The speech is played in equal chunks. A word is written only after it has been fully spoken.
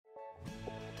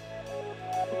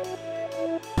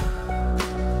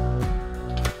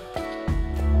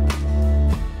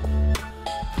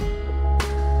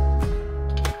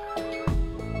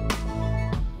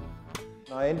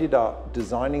ended up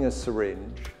designing a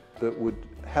syringe that would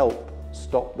help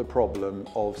stop the problem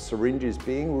of syringes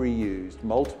being reused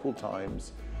multiple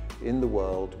times in the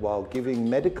world while giving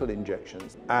medical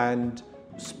injections and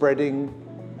spreading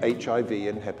HIV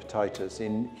and hepatitis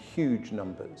in huge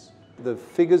numbers. The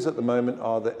figures at the moment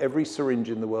are that every syringe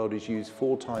in the world is used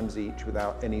 4 times each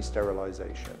without any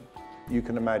sterilization. You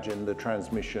can imagine the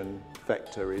transmission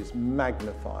vector is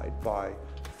magnified by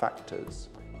factors.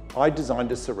 I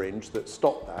designed a syringe that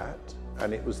stopped that,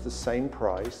 and it was the same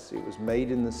price, it was made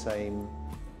in the same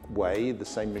way, the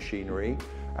same machinery,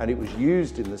 and it was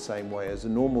used in the same way as a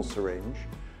normal syringe.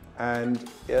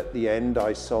 And at the end,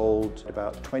 I sold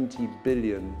about 20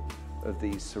 billion of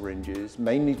these syringes,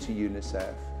 mainly to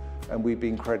UNICEF, and we've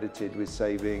been credited with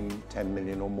saving 10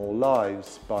 million or more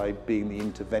lives by being the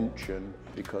intervention,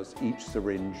 because each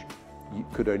syringe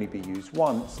could only be used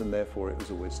once, and therefore it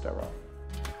was always sterile.